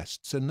and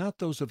guests and not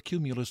those of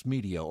Cumulus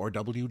Media or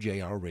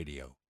WJR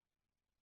Radio.